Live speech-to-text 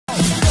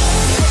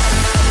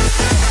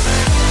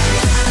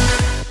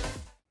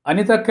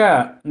అనితక్క,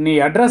 నీ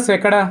అడ్రస్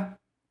ఎక్కడ?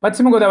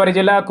 పశ్చిమ గోదావరి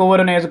జిల్లా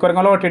కొవ్వూరు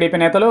నియోజకవర్గంలో టీడీపీ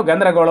నేతలు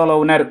గందరగోళంలో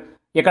ఉన్నారు.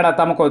 ఇక్కడ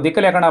తమకు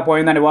దిక్కు లేకుండా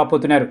పోయిందని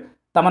వాపోతున్నారు.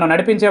 తమను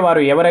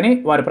నడిపించేవారు ఎవరని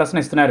వారు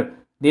ప్రశ్నిస్తున్నారు.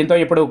 దీంతో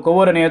ఇప్పుడు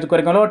కొవ్వూరు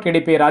నియోజకవర్గంలో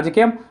టీడీపీ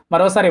రాజకీయం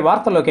మరోసారి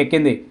వార్తల్లోకి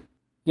ఎక్కింది.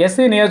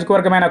 ఎస్సీ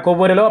నియోజకవర్గమైన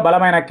కొవ్వూరులో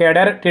బలమైన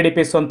కేడర్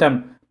టీడీపీ సొంతం.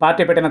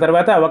 పార్టీ పెట్టిన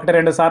తర్వాత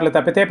 1-2 సార్లు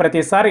తప్పితే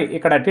ప్రతిసారి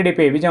ఇక్కడ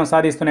టీడీపీ విజయం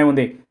సాధిస్తూనే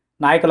ఉంది.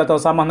 నాయకులతో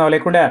సంబంధం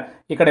లేకుండా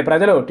ఇక్కడి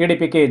ప్రజలు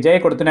టీడీపీకి జయ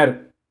కొడుతున్నారు.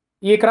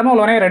 ఈ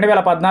క్రమంలోనే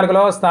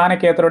 2014లో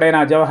స్థానికేతరుడైన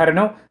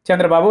జవహర్ను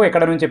చంద్రబాబు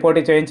ఇక్కడ నుంచి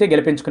పోటీ చేయించి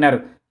గెలిపించుకున్నారు.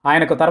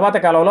 ఆయనకు తర్వాత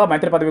కాలంలో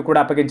మంత్రి పదవి కూడా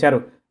అప్పగించారు.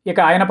 ఇక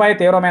ఆయనపై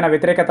తీవ్రమైన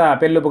వ్యతిరేకత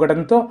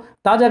పెళ్లుబుగడంతో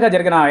తాజాగా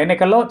జరిగిన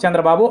ఎన్నికల్లో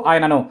చంద్రబాబు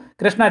ఆయనను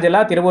కృష్ణా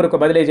జిల్లా తిరువూరుకు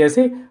బదిలీ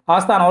చేసి ఆ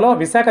స్థానంలో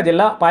విశాఖ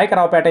జిల్లా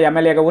పాయకరావుపేట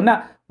ఎమ్మెల్యేగా ఉన్న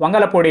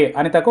వంగలపూడి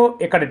అనితకు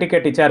ఇక్కడ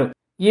టికెట్ ఇచ్చారు.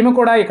 ఈమె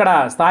కూడా ఇక్కడ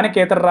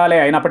స్థానికేతరురాలే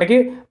అయినప్పటికీ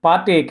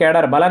పార్టీ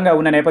కేడర్ బలంగా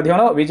ఉన్న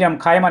నేపథ్యంలో విజయం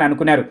ఖాయమని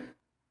అనుకున్నారు.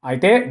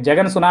 అయితే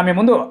జగన్ సునామీ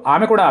ముందు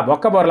ఆమె కూడా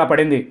బొక్కబోర్లా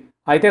పడింది.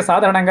 అయితే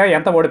సాధారణంగా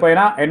ఎంత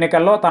ఓడిపోయినా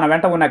ఎన్నికల్లో తన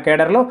వెంట ఉన్న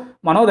కేడర్లో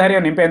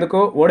మనోధైర్యం నింపేందుకు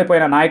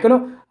ఓడిపోయిన నాయకులు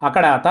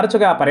అక్కడ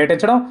తరచుగా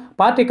పర్యటించడం,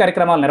 పార్టీ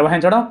కార్యక్రమాలు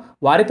నిర్వహించడం,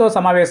 వారితో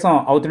సమావేశం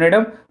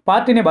అవుతుండడం,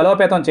 పార్టీని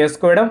బలోపేతం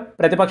చేసుకోవడం,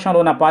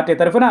 ప్రతిపక్షంలో ఉన్న పార్టీ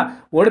తరఫున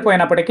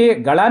ఓడిపోయినప్పటికీ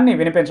గళాన్ని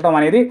వినిపించడం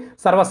అనేది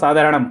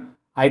సర్వసాధారణం.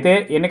 అయితే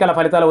ఎన్నికల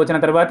ఫలితాలు వచ్చిన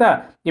తర్వాత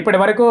ఇప్పటి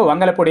వరకు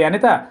వంగలపూడి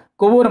అనిత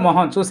కొవ్వూరు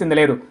మొహం చూసింది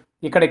లేదు.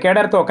 ఇక్కడి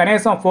కేడర్తో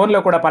కనీసం ఫోన్లో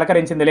కూడా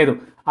పలకరించింది లేదు.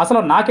 అసలు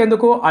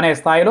నాకెందుకు అనే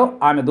స్థాయిలో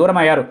ఆమె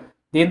దూరమయ్యారు.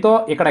 దీంతో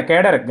ఇక్కడ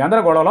కేడర్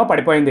గందరగోళంలో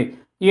పడిపోయింది.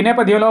 ఈ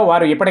నేపథ్యంలో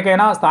వారు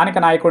ఇప్పటికైనా స్థానిక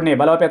నాయకుడిని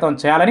బలోపేతం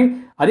చేయాలని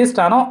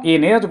అధిష్టానం ఈ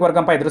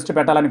నియోజకవర్గంపై దృష్టి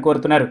పెట్టాలని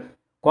కోరుతున్నారు.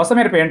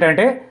 కొసమెరుపు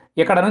ఏంటంటే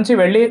ఇక్కడ నుంచి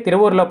వెళ్లి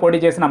తిరువూరులో పోటీ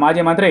చేసిన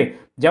మాజీ మంత్రి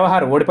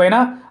జవహర్ ఓడిపోయినా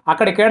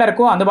అక్కడి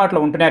కేడర్కు అందుబాటులో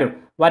ఉంటున్నారు.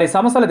 వారి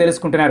సమస్యలు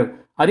తెలుసుకుంటున్నారు.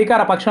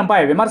 అధికార పక్షంపై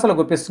విమర్శలు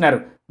గుప్పిస్తున్నారు.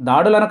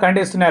 దాడులను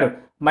ఖండిస్తున్నారు.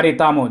 మరి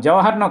తాము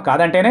జవహర్ను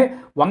కాదంటేనే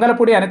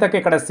వంగలపూడి అనితకి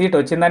ఇక్కడ సీట్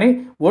వచ్చిందని,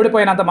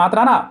 ఓడిపోయినంత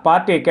మాత్రాన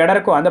పార్టీ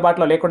కేడర్కు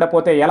అందుబాటులో లేకుండా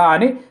పోతే ఎలా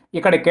అని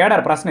ఇక్కడి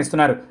కేడర్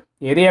ప్రశ్నిస్తున్నారు.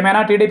 ఏది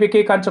ఏమైనా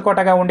టీడీపీకి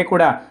కంచుకోటగా ఉండి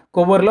కూడా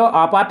కొవ్వూరులో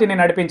ఆ పార్టీని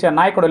నడిపించే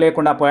నాయకుడు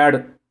లేకుండా పోయాడు.